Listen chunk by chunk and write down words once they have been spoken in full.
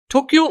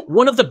Tokyo,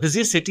 one of the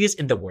busiest cities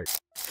in the world.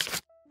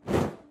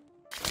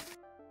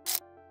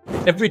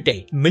 Every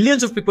day,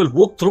 millions of people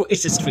walk through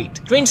its streets,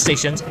 train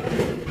stations,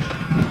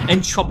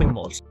 and shopping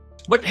malls.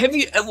 But have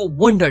you ever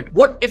wondered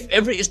what if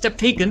every step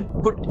taken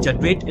could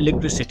generate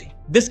electricity?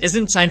 This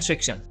isn't science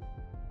fiction.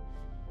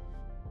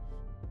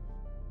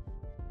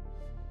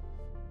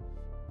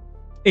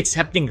 It's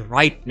happening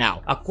right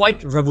now, a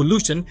quiet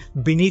revolution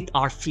beneath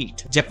our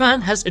feet.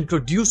 Japan has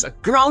introduced a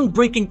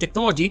groundbreaking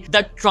technology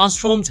that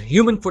transforms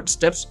human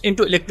footsteps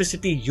into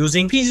electricity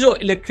using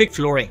piezoelectric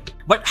flooring.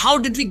 But how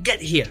did we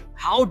get here?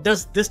 How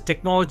does this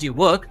technology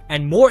work?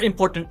 And more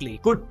importantly,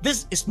 could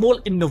this small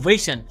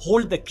innovation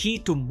hold the key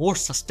to a more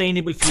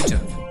sustainable future?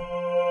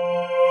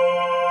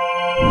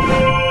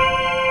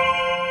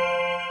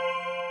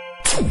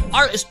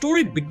 Our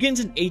story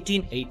begins in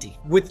 1880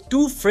 with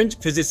two French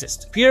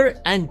physicists,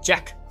 Pierre and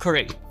Jacques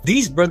Curie.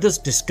 These brothers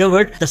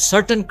discovered that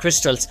certain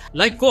crystals,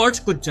 like quartz,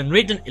 could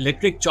generate an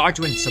electric charge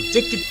when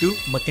subjected to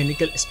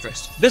mechanical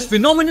stress. This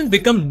phenomenon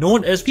became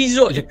known as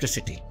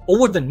piezoelectricity.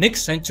 Over the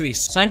next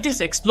centuries, scientists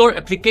explored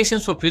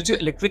applications for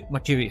piezoelectric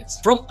materials,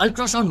 from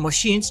ultrasound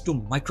machines to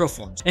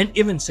microphones and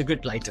even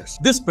cigarette lighters.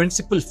 This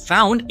principle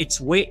found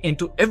its way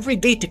into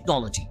everyday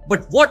technology.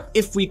 But what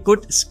if we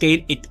could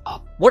scale it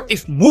up? What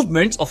if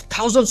movements of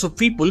thousands of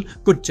people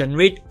could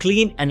generate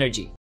clean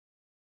energy?